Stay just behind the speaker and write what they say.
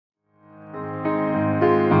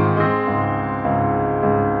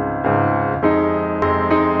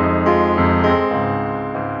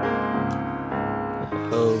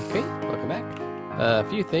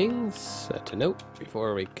few things to note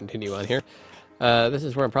before we continue on here. This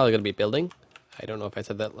is where I'm probably going to be building. I don't know if I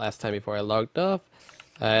said that last time before I logged off.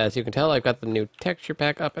 As you can tell, I've got the new texture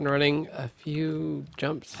pack up and running. A few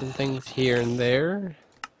jumps and things here and there.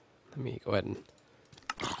 Let me go ahead and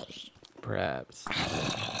perhaps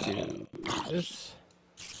do this.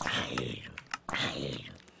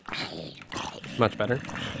 Much better.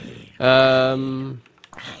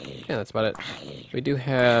 Yeah, that's about it. We do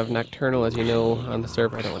have Nocturnal, as you know, on the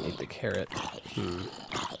server. I don't need the carrot.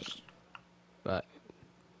 But,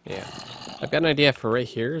 yeah. I've got an idea for right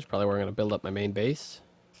here. Is probably where I'm going to build up my main base.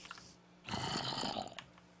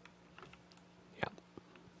 Yeah.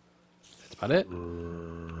 That's about it.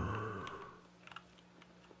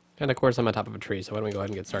 And of course I'm on top of a tree, so why don't we go ahead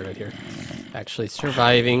and get started here. Actually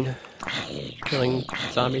surviving, killing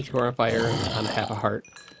zombies who are on fire on half a heart.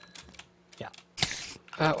 Yeah.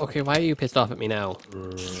 Okay, why are you pissed off at me now?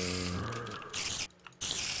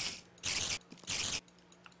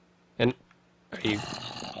 And are you...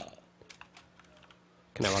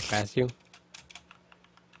 Can I walk past you?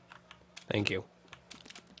 Thank you.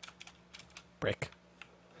 Brick.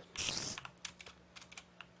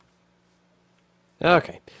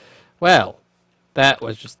 Okay. Well, that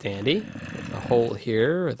was just dandy. There's a hole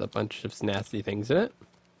here with a bunch of nasty things in it.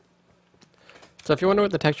 So if you wonder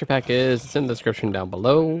what the texture pack is, it's in the description down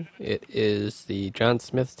below. It is the John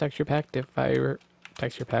Smith's texture pack, if I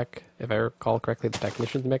recall correctly, the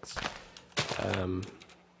Technician's Mix.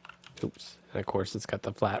 Oops. And of course it's got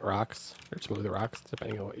the flat rocks, or smooth rocks,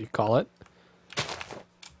 depending on what you call it.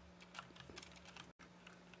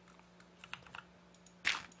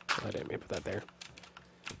 I didn't mean to put that there.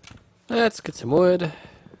 Let's get some wood.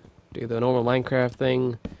 Do the normal Minecraft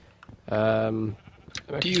thing.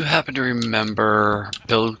 Do you happen to remember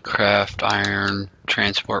Buildcraft iron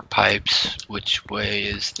transport pipes? Which way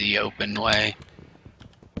is the open way?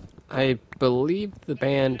 I believe the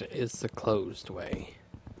band is the closed way.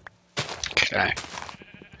 Okay.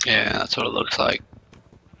 Yeah, that's what it looks like.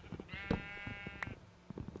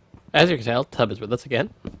 As you can tell, Tub is with us again.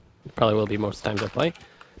 Probably will be most times I play.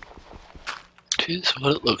 Is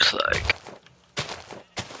what it looks like.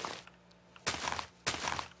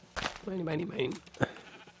 Mine.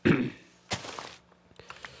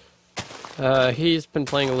 He's been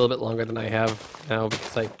playing a little bit longer than I have now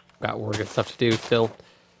because I got work and stuff to do still.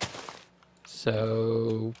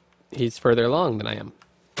 So he's further along than I am.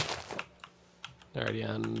 Already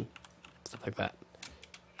on stuff like that.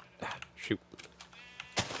 Shoot.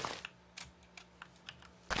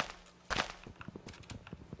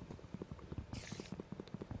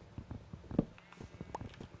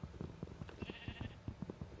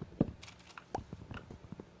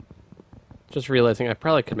 Just realizing I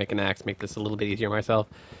probably could make an axe, make this a little bit easier myself.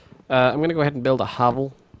 I'm going to go ahead and build a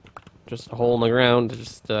hovel. Just a hole in the ground to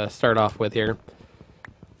just start off with here.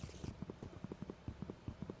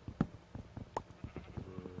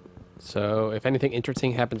 So if anything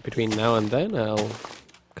interesting happens between now and then, I'll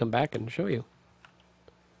come back and show you.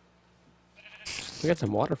 We got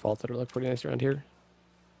some waterfalls that look pretty nice around here.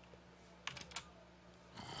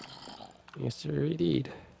 Yes, sir,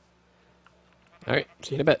 indeed. Alright,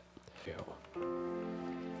 see you in a bit.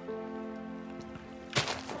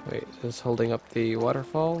 Wait, is this holding up the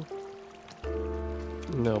waterfall?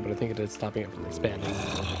 No, but I think it is stopping it from expanding.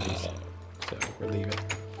 So we'll leave it.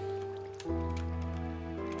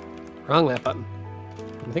 Wrong that button.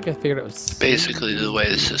 I think I figured it was... Basically, the way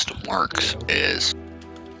the system works is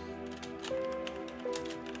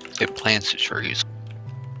it plants the trees.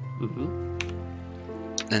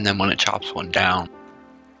 And then when it chops one down,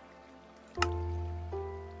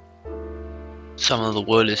 some of the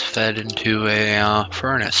wood is fed into a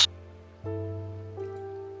furnace,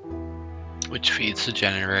 which feeds the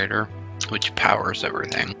generator, which powers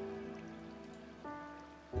everything.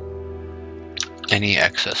 Any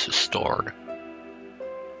excess is stored.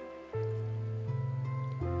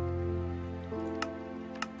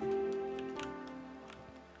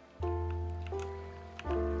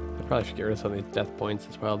 I probably should get rid of some of these death points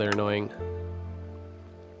as well, they're annoying.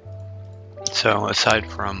 So,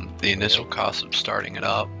 aside from the initial cost of starting it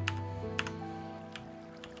up,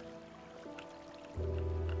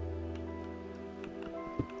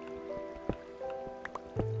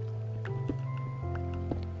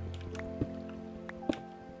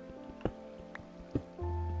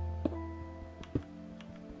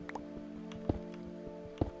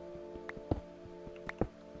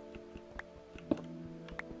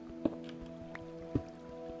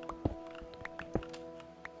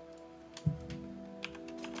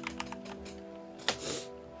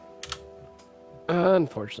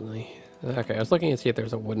 Unfortunately. Okay, I was looking to see if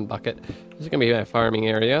there's a wooden bucket. This is going to be my farming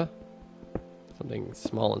area. Something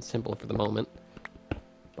small and simple for the moment.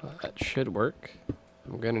 But that should work.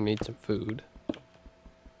 I'm going to need some food.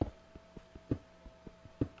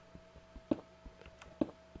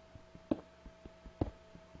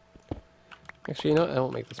 Actually, you know what? I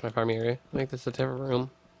won't make this my farming area. I'll make this a different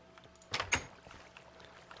room.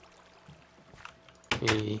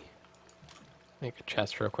 Let me make a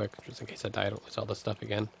chest real quick, just in case I die, I don't lose all this stuff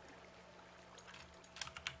again.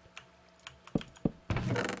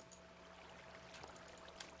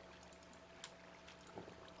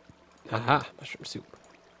 Aha! Mushroom soup.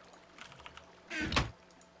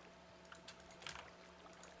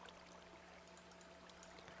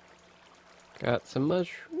 Got some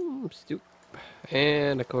mushroom soup.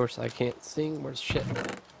 And, of course, I can't sing worth shit.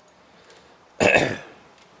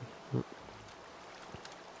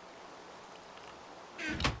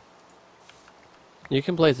 You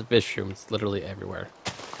can place fish shrooms literally everywhere.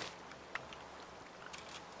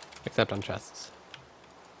 Except on chests.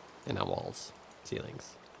 And on walls.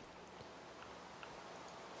 Ceilings.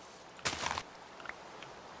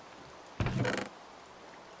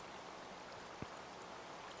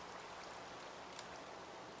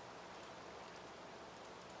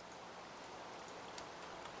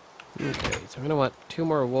 Okay, so I'm gonna want 2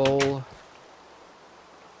 more wool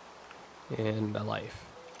and a life.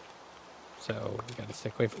 So we gotta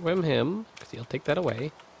stick away from him because he'll take that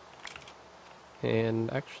away.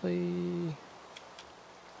 And actually,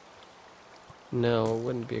 no, it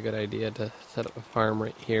wouldn't be a good idea to set up a farm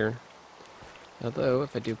right here. Although,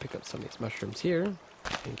 if I do pick up some of these mushrooms here,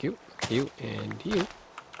 thank you, you, and you.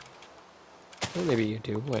 Well, maybe you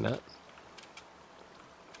too, why not?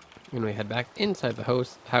 When we head back inside the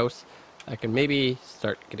house, I can maybe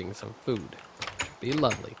start getting some food. Which would be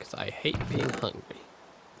lovely, because I hate being hungry.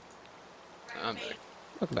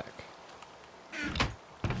 Welcome back.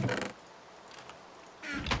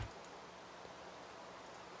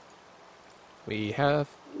 We have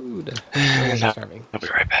food. I'm starving. I'll be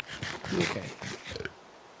right back. Okay.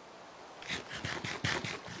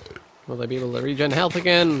 Will I be able to regen health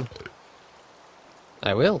again?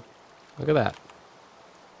 I will. Look at that.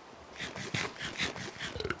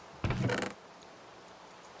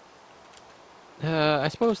 I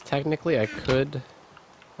suppose technically I could.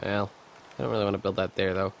 Well, I don't really want to build that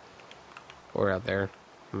there though. Or out there.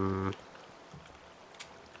 I've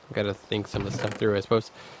got to think some of the stuff through, I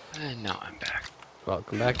suppose. And now I'm back.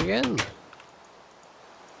 Welcome back again.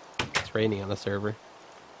 It's raining on the server.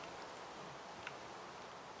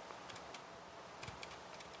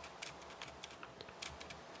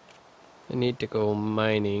 I need to go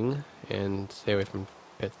mining and stay away from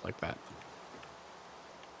pits like that.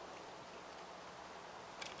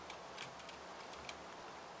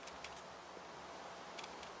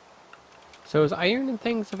 So is iron and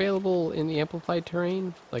things available in the amplified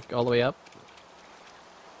terrain? Like all the way up?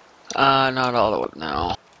 Not all the way,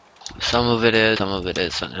 no. Some of it is, some of it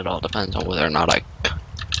isn't. It all depends on whether or not I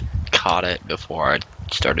caught it before I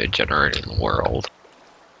started generating the world.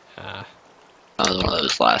 Ah. That was one of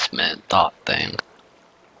those last minute thought things.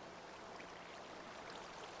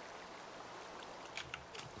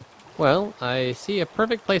 Well, I see a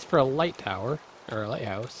perfect place for a light tower, or a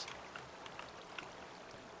lighthouse.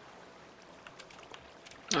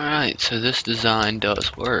 Alright, so this design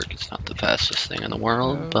does work. It's not the fastest thing in the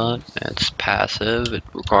world, but it's passive, it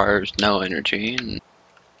requires no energy, and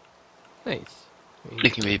Nice.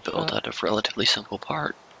 it can be built out of relatively simple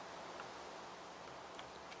part.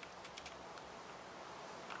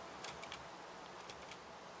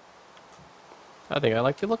 I think I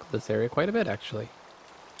like the look of this area quite a bit, actually.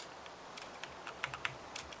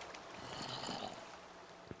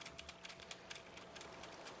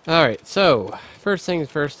 Alright, so, first things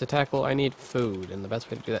first, to tackle, I need food, and the best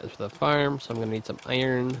way to do that is with a farm, so I'm going to need some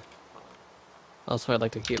iron. Also, I'd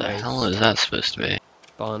like to keep What the my hell is that supposed to be?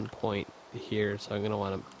 spawn point here, so I'm going to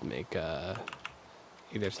want to make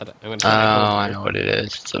either set up... I'm Oh, gonna set my I know what it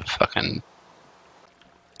is. It's a fucking...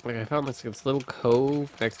 Like, I found this little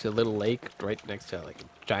cove next to a little lake, right next to, like, a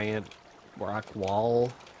giant rock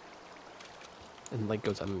wall. And the lake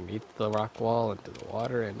goes underneath the rock wall into the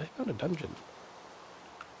water, and I found a dungeon.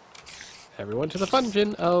 Everyone to the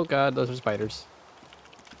fungeon! Oh god, those are spiders.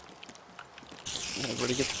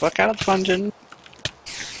 Everybody get the fuck out of the dungeon.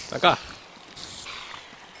 Fuck off.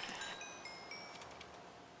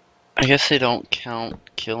 I guess they don't count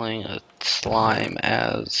killing a slime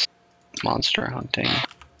as monster hunting.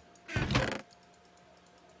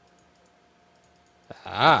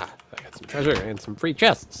 Ah, I got some treasure and some free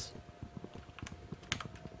chests.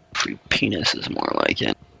 Free penis is more like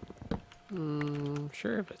it.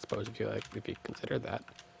 Sure, I suppose if you consider that.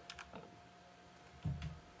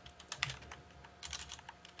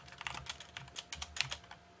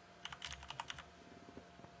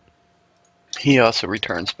 He also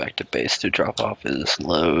returns back to base to drop off his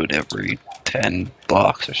load every 10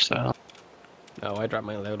 blocks or so. No, I drop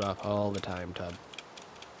my load off all the time, Tub.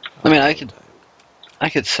 I mean, All I the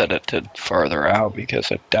time. could set it to farther out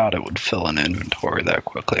because I doubt it would fill an inventory that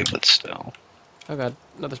quickly, but still. Oh god,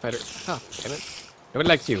 another spider. Oh, damn it. Nobody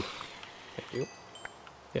likes you. Thank you.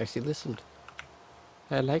 He actually listened.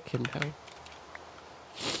 I like him now.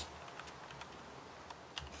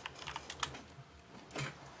 Oh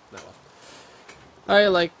well. I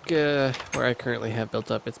like where I currently have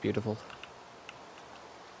built up. It's beautiful.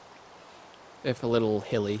 If a little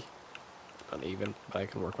hilly. Uneven, but I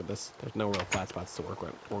can work with this. There's no real flat spots to work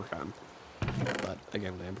on. But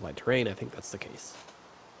again, the amplified terrain, I think that's the case.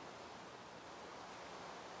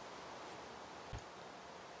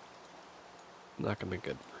 Not gonna be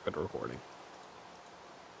good for good recording.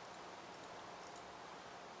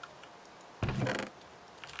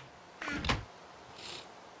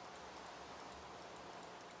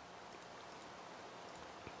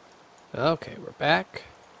 Okay, we're back.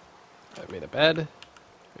 I made a bed.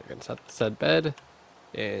 We're gonna set said bed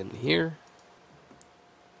in here.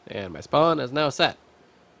 And my spawn is now set.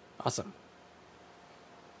 Awesome.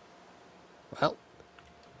 Well,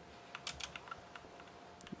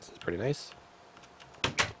 this is pretty nice.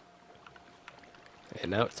 And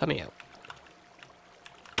now it's sunny out.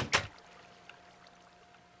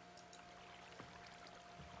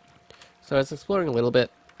 So I was exploring a little bit.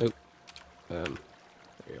 Oop. There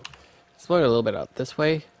we go. Exploring a little bit out this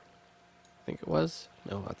way. I think it was.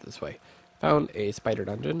 No, not this way. Found a spider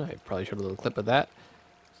dungeon. I probably showed a little clip of that.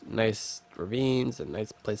 Nice ravines and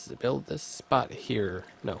nice places to build. This spot here,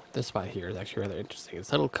 no, this spot here is actually rather interesting. It's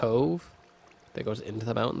a little cove that goes into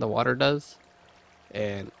the mountain, the water does,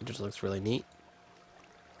 and it just looks really neat.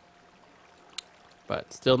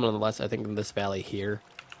 But still, nonetheless, I think in this valley here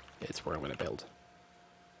is where I'm going to build.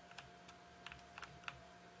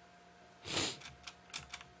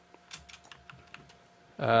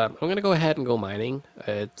 I'm going to go ahead and go mining.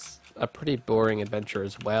 It's a pretty boring adventure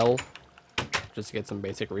as well, just to get some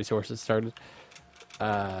basic resources started.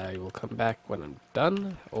 I will come back when I'm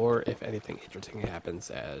done, or if anything interesting happens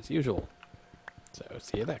as usual. So,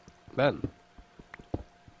 see you then.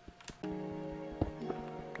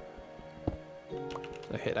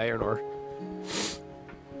 I hit iron ore.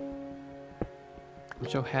 I'm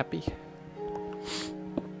so happy.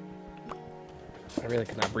 I really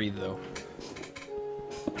cannot breathe though.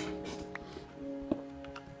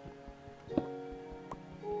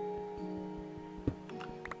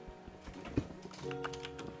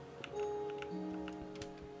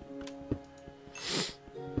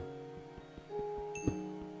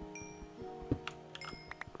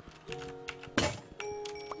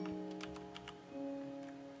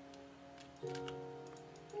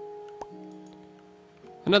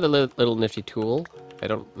 Another little nifty tool. I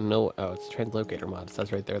don't know. Oh, it's translocator mod. It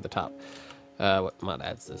says right there at the top. What mod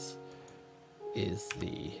adds this? Is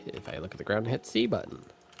the, if I look at the ground and hit C button,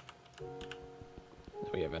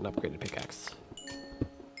 we have an upgraded pickaxe.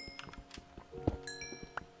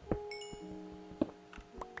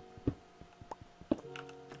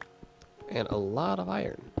 And a lot of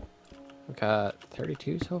iron. We've got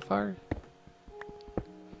 32 so far.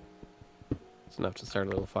 It's enough to start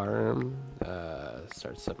a little farm,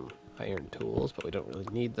 start some iron tools, but we don't really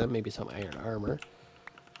need them. Maybe some iron armor.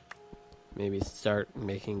 Maybe start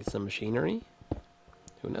making some machinery.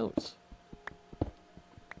 Who knows?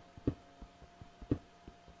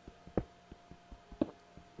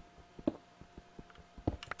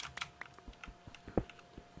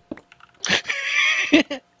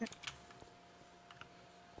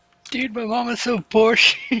 Dude, my mom is so poor,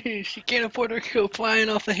 she can't afford to go flying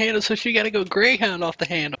off the handle, so she gotta go greyhound off the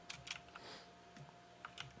handle.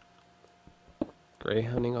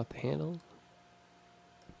 Greyhounding off the handle?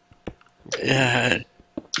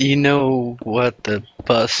 You know what the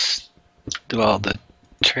the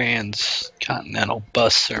transcontinental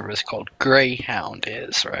bus service called Greyhound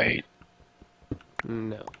is, right?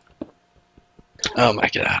 No. Oh my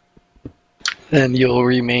god. Then you'll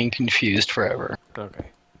remain confused forever. Okay.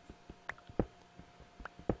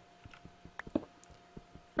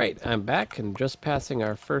 Right, I'm back and just passing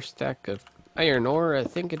our first stack of iron ore. I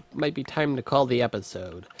think it might be time to call the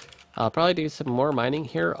episode. I'll probably do some more mining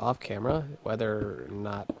here off camera, whether or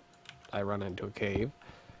not I run into a cave.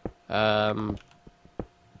 Yeah,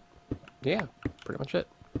 pretty much it.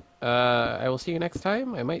 I will see you next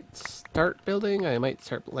time. I might start building. I might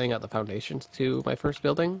start laying out the foundations to my first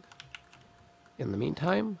building. In the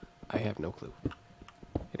meantime, I have no clue.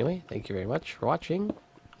 Anyway, thank you very much for watching.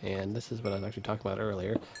 And this is what I was actually talking about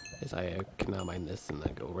earlier, is I can now mine this and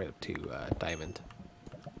then go right up to diamond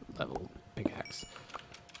level pickaxe.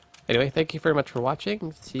 Anyway, thank you very much for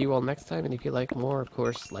watching. See you all next time, and if you like more, of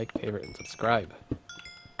course, like, favorite, and subscribe.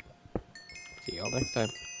 See you all next time.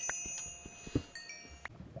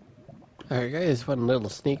 Alright guys, one little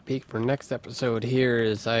sneak peek for next episode here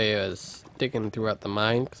is I was digging throughout the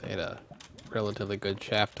mine, because I had a relatively good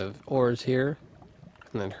shaft of ores here,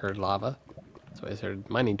 and then heard lava. So I started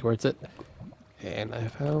mining towards it, and I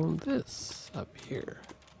found this up here.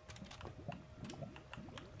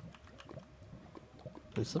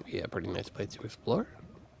 This will be a pretty nice place to explore.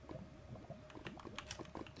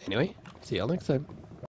 Anyway, see y'all next time.